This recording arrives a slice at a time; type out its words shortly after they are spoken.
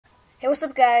Hey, what's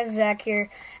up guys, Zach here,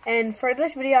 and for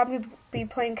this video I'll be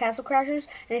playing Castle Crashers,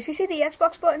 and if you see the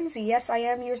Xbox buttons, yes, I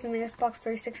am using the Xbox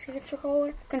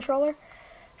 360 controller.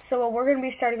 So we're going to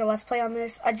be starting a Let's Play on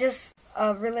this. I just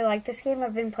really like this game.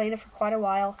 I've been playing it for quite a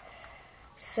while.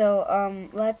 So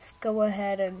let's go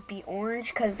ahead and be orange,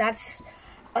 because that's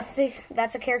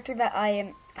a character that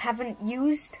I haven't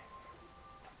used.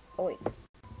 Oh wait.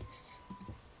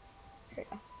 There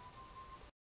you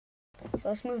go. So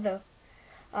let's move the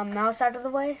mouse out of the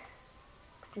way.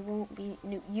 We won't be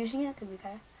using it because we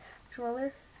got a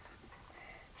controller.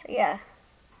 So yeah.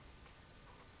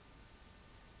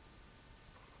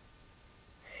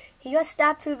 He got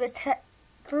stabbed through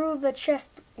the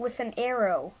chest with an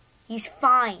arrow. He's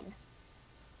fine.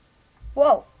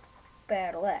 Whoa.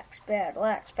 Battle axe, battle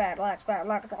axe, battle axe,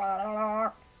 battle axe, battle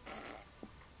axe.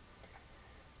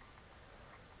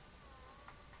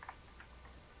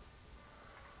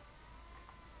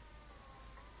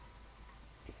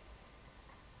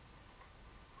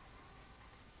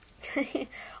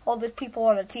 All these people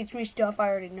want to teach me stuff. I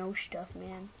already know stuff,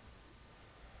 man.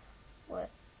 What?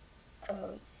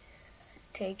 Oh,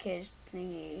 take his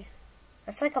thingy.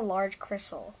 That's like a large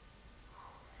crystal.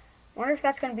 I wonder if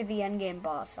that's going to be the end game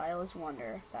boss. I always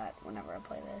wonder that whenever I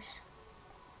play this.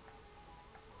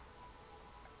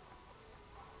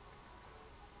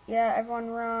 Yeah,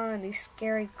 everyone run. These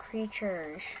scary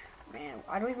creatures. Man,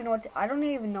 I don't even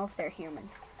know if they're human.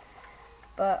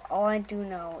 But all I do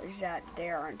know is that they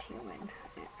aren't human.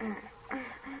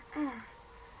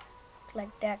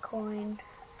 Like that coin.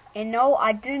 And no,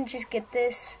 I didn't just get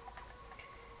this.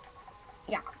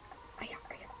 Yeah.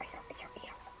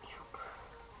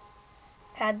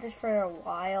 Had this for a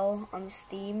while on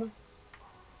Steam.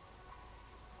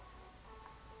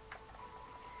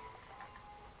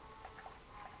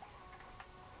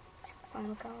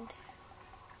 Final count.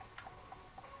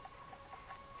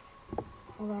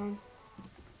 Hold on.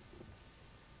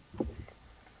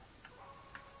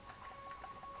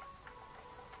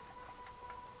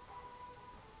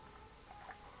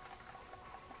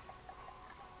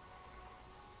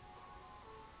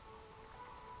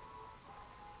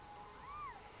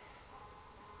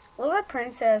 Look at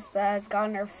Princess that has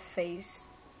gotten her face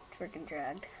freaking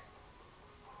dragged.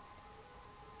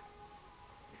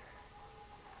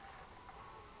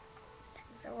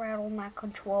 She's a rattle my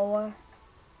controller.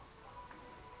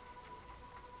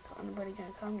 Is anybody gonna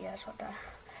come? Yes, what the?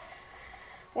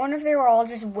 Wonder if they were all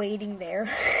just waiting there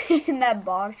in that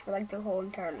box for like their whole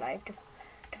entire life to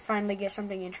finally get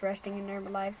something interesting in their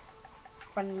life.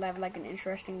 Finally have like an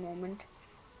interesting moment.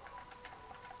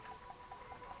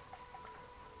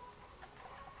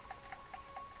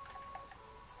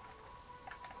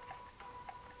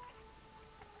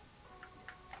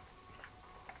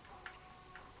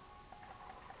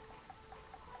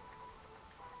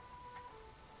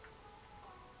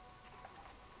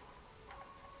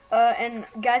 And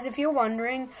guys, if you're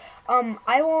wondering,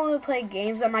 I will only play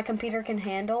games that my computer can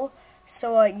handle.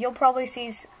 So you'll probably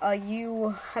see,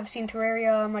 you have seen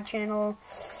Terraria on my channel.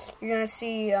 You're gonna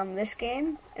see this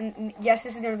game, and yes,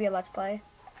 this is gonna be a Let's Play.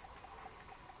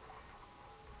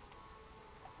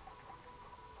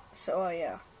 So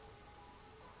yeah,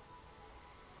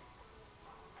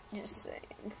 just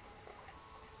saying.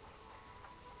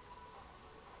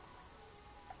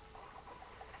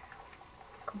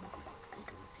 Come on.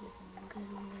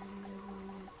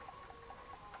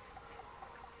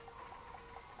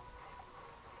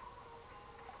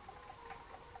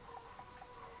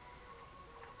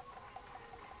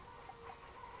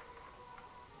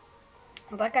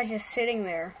 Well, that guy's just sitting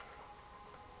there.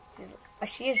 I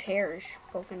see his hairs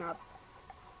poking up.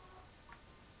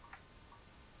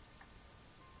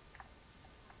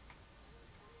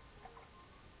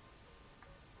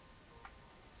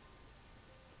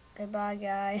 Goodbye,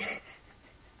 guy.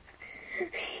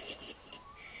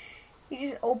 He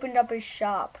just opened up his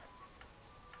shop.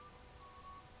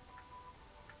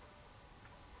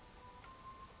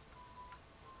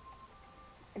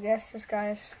 I guess this guy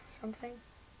is something.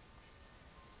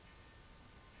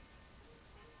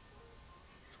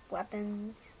 His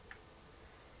weapons.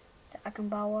 The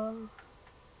Akambawa.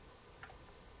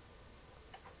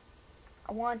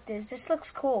 I want this. This looks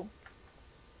cool.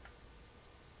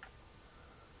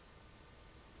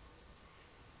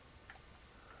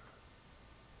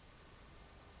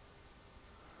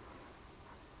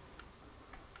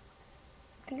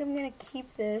 I think I'm gonna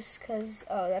keep this because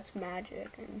that's magic,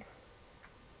 and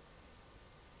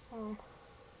I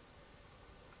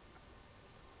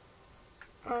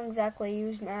don't exactly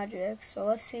use magic, so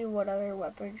let's see what other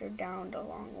weapons are down a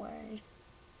long way.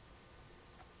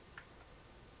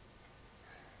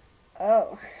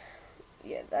 Oh,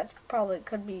 Yeah, that's probably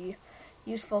could be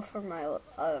useful for my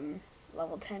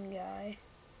level 10 guy.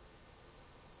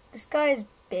 This guy is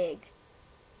big.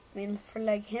 I mean, for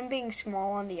like him being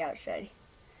small on the outside.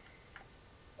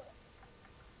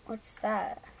 What's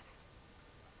that?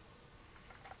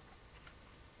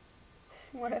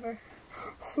 Whatever.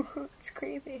 It's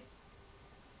creepy.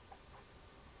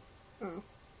 Oh.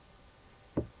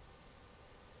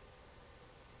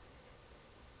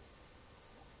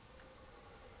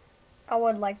 I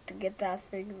would like to get that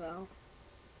thing though.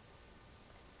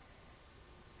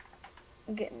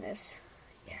 I'm getting this.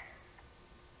 Yeah.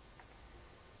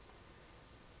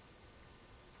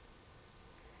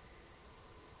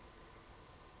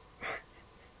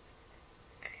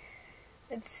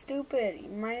 It's stupid.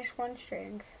 -1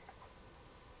 strength.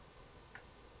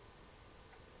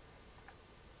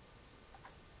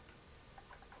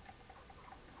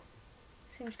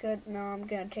 Seems good. No, I'm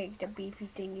gonna take the beefy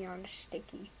thingy on the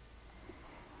sticky.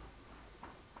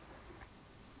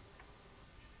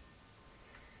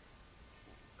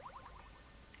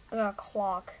 I got a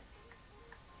clock.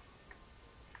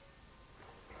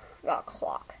 Got a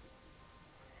clock.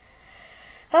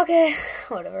 Okay,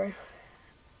 whatever.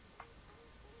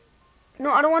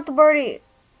 No, I don't want the birdie.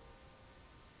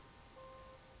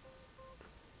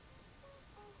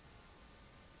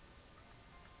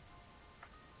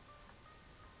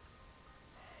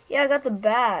 Yeah, I got the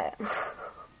bat.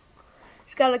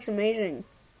 This guy looks amazing.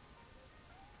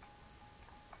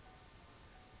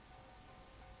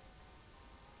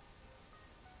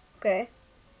 Okay.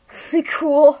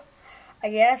 Cool, I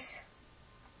guess.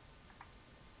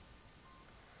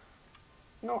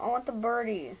 No, I want the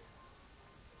birdie.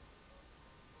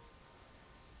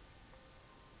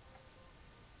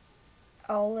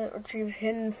 Owlet retrieves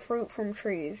hidden fruit from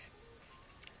trees.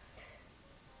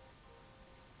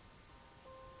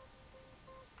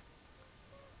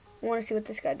 I want to see what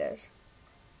this guy does.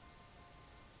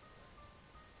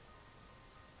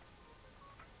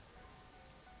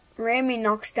 Rami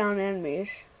knocks down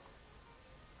enemies.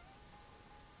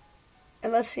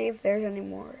 And let's see if there's any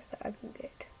more that I can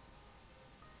get.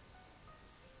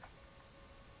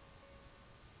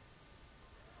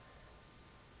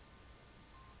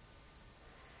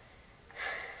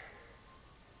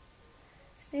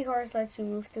 Seahorse lets you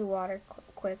move through water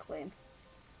quickly.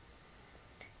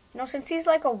 You know, since he's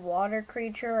like a water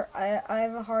creature, I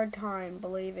have a hard time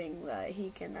believing that he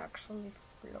can actually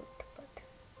float. But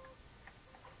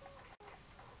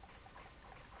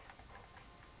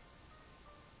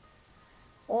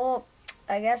well,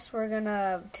 I guess we're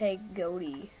gonna take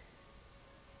Goaty,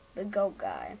 the goat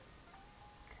guy.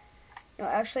 You know,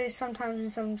 actually, sometimes in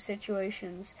some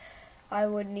situations, I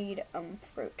would need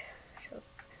fruit. So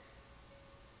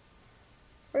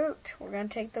fruit. We're gonna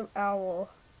take the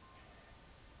owl.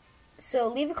 So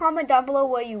leave a comment down below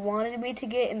what you wanted me to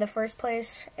get in the first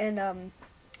place, and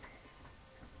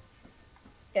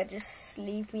yeah, just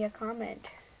leave me a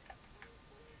comment.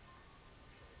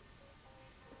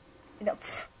 You know,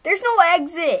 there's no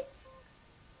exit.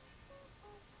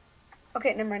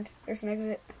 Okay, never mind. There's an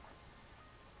exit.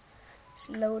 It's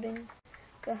loading.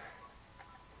 Go.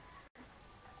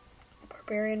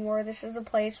 Barbarian War. This is the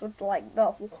place with like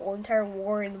the whole entire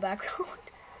war in the background.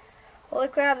 Holy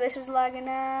crap, this is lagging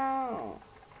out.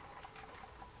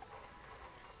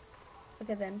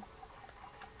 Okay then.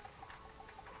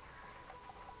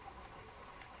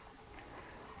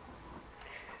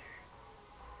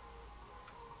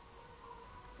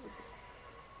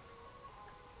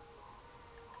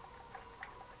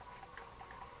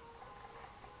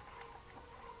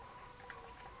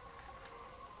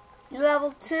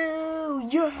 Level 2,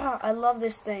 yeah! I love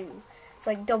this thing. It's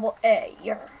like double A,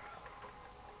 yeah.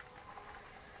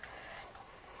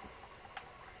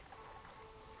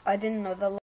 I didn't know the